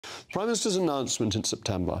Prime Minister's announcement in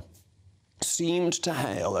September seemed to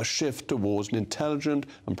hail a shift towards an intelligent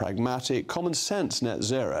and pragmatic, common-sense net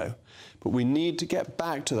zero. But we need to get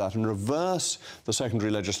back to that and reverse the secondary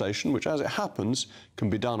legislation, which, as it happens, can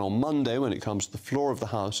be done on Monday when it comes to the floor of the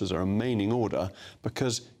House as a remaining order,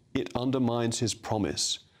 because it undermines his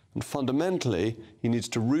promise. And fundamentally, he needs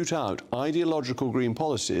to root out ideological green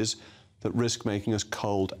policies that risk making us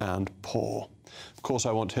cold and poor. Of course,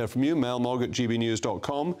 I want to hear from you,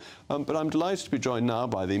 mailmog@gbnews.com, but I'm delighted to be joined now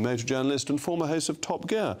by the motor journalist and former host of Top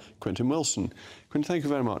Gear, Quentin Willson. Quentin, thank you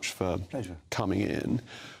very much for coming in.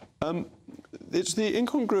 It's the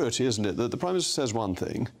incongruity, isn't it, that the Prime Minister says one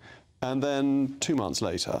thing, and then 2 months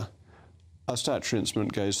later, a statutory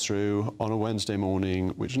instrument goes through on a Wednesday morning,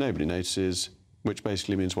 which nobody notices, which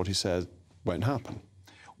basically means what he said won't happen.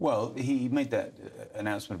 Well, he made that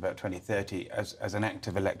announcement about 2030 as an act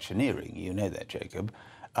of electioneering. You know that, Jacob.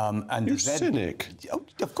 And you're a cynic. Oh,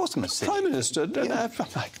 of course I'm a cynic. Prime Minister, yeah. Oh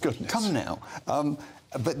my goodness. Come now.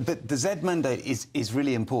 But the ZEV mandate is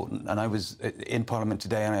really important. And I was in Parliament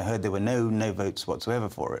today and I heard there were no votes whatsoever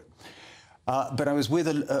for it. But I was with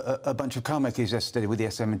a bunch of car makers yesterday with the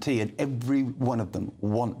SMT, and every one of them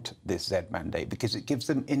want this ZEV mandate because it gives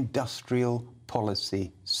them industrial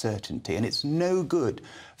policy certainty. And it's no good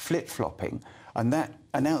flip-flopping. And that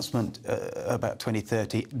announcement about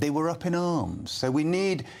 2030, they were up in arms. So we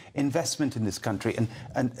need investment in this country.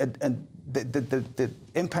 And the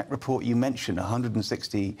impact report you mentioned,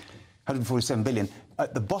 147 billion,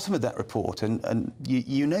 at the bottom of that report, and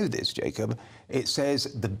you know this, Jacob, it says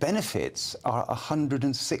the benefits are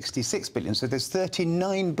 166 billion. So there's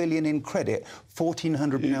 39 billion in credit,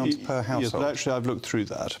 £1,400 per household. Yes, but actually I've looked through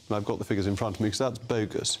that, and I've got the figures in front of me, because that's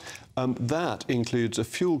bogus. That includes a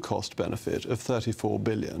fuel cost benefit of 34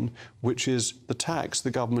 billion, which is the tax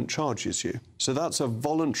the government charges you. So that's a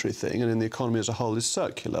voluntary thing, and in the economy as a whole is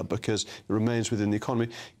circular, because it remains within the economy.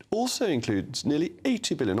 It also includes nearly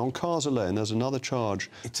 80 billion on cars alone. There's another charge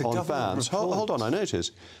on vans. Hold on, I know it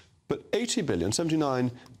is. But 80 billion, 79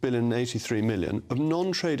 billion and 83 million of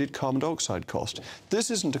non-traded carbon dioxide cost. This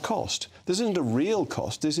isn't a cost. This isn't a real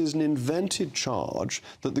cost. This is an invented charge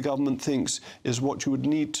that the government thinks is what you would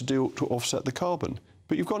need to do to offset the carbon.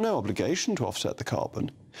 But you've got no obligation to offset the carbon.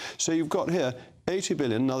 So you've got here 80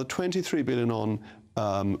 billion, another 23 billion on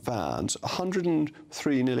vans,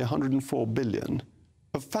 103, nearly 104 billion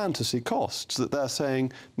of fantasy costs that they're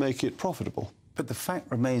saying make it profitable. But the fact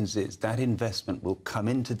remains is that investment will come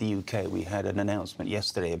into the UK. We had an announcement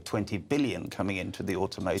yesterday of 20 billion coming into the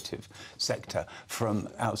automotive sector from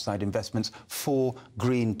outside investments for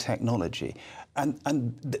green technology.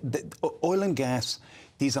 And the oil and gas,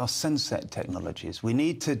 these are sunset technologies. We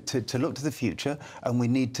need to look to the future, and we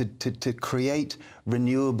need to create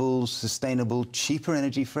renewable, sustainable, cheaper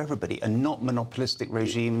energy for everybody, and not monopolistic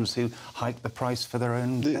regimes who hike the price for their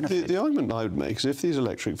own benefit. The argument I would make is if these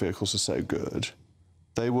electric vehicles are so good,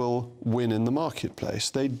 they will win in the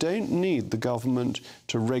marketplace. They don't need the government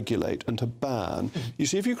to regulate and to ban. You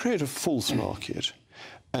see, if you create a false market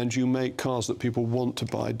and you make cars that people want to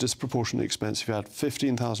buy disproportionately expensive, you add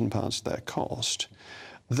 £15,000 to their cost,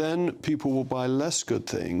 then people will buy less good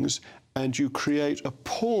things, and you create a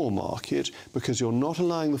poor market because you're not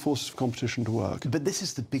allowing the forces of competition to work. But this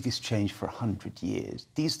is the biggest change for 100 years.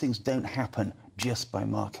 These things don't happen just by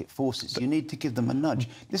market forces. You need to give them a nudge.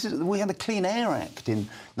 We had the Clean Air Act in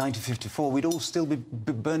 1954. We'd all still be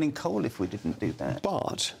burning coal if we didn't do that.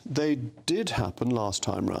 But they did happen last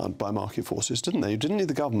time round by market forces, didn't they? You didn't need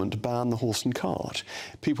the government to ban the horse and cart.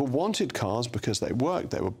 People wanted cars because they worked,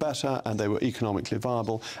 they were better, and they were economically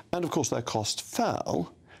viable. And, of course, their cost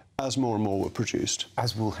fell as more and more were produced.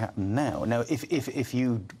 As will happen now. Now, if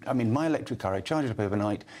you... I mean, my electric car, I charge it up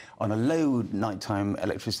overnight on a low nighttime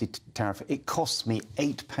electricity tariff. It costs me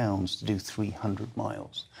 £8 to do 300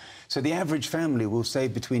 miles. So the average family will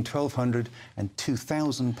save between £1,200 and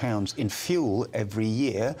 £2,000 in fuel every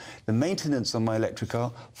year. The maintenance on my electric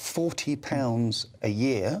car, £40 a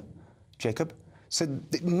year, Jacob. So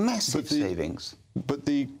massive savings. But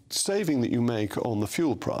the saving that you make on the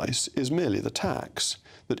fuel price is merely the tax.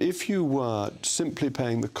 That if you were simply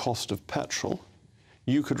paying the cost of petrol,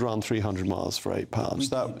 you could run 300 miles for £8.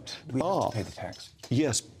 We have to pay the tax.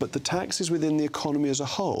 Yes, but the tax is within the economy as a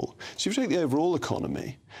whole. So if you take the overall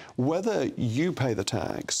economy, whether you pay the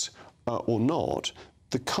tax or not,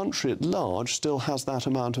 the country at large still has that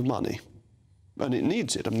amount of money. and it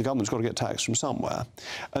needs it. I mean, the government's got to get tax from somewhere,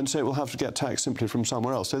 and so it will have to get tax simply from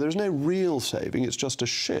somewhere else. So there's no real saving. It's just a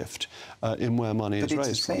shift in where money is raised. But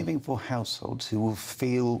it's a saving for households who will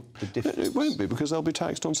feel the difference. It won't be, because they'll be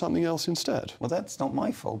taxed on something else instead. Well, that's not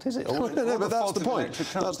my fault, is it? No, but that's the point.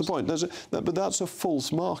 That's the point. But that's a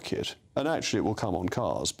false market. And actually it will come on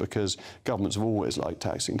cars, because governments have always liked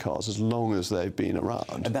taxing cars as long as they've been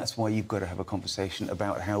around. And that's why you've got to have a conversation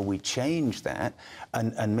about how we change that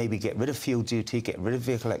and maybe get rid of fuel duty, get rid of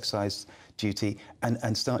vehicle excise duty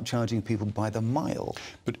and start charging people by the mile.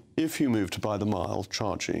 But if you move to by the mile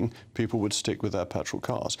charging, people would stick with their petrol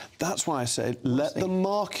cars. That's why I say let the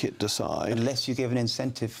market decide. Unless you give an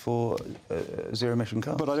incentive for zero-emission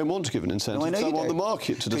cars. But I don't want to give an incentive. No, I want the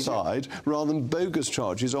market to decide rather than bogus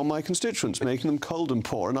charges on my constituents, making them cold and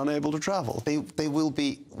poor and unable to travel. They will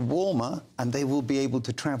be warmer and they will be able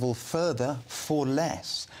to travel further for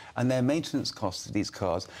less. And their maintenance costs of these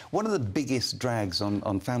cars, one of the biggest drags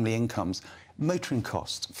on family incomes, motoring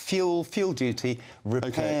costs, fuel duty,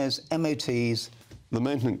 repairs, MOTs. The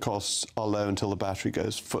maintenance costs are low until the battery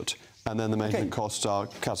goes foot, and then the maintenance costs are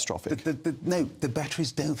catastrophic. No, the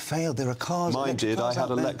batteries don't fail. There are cars. Mine did. I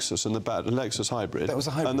had a Lexus, and a Lexus hybrid. That was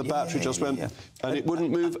a hybrid. And the battery just went, and it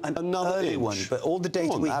wouldn't move another inch. One. But all the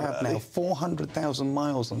data we have now, 400,000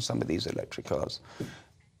 miles on some of these electric cars.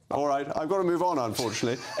 All right, I've got to move on,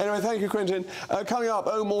 unfortunately. Anyway, thank you, Quentin. Coming up,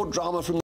 more drama from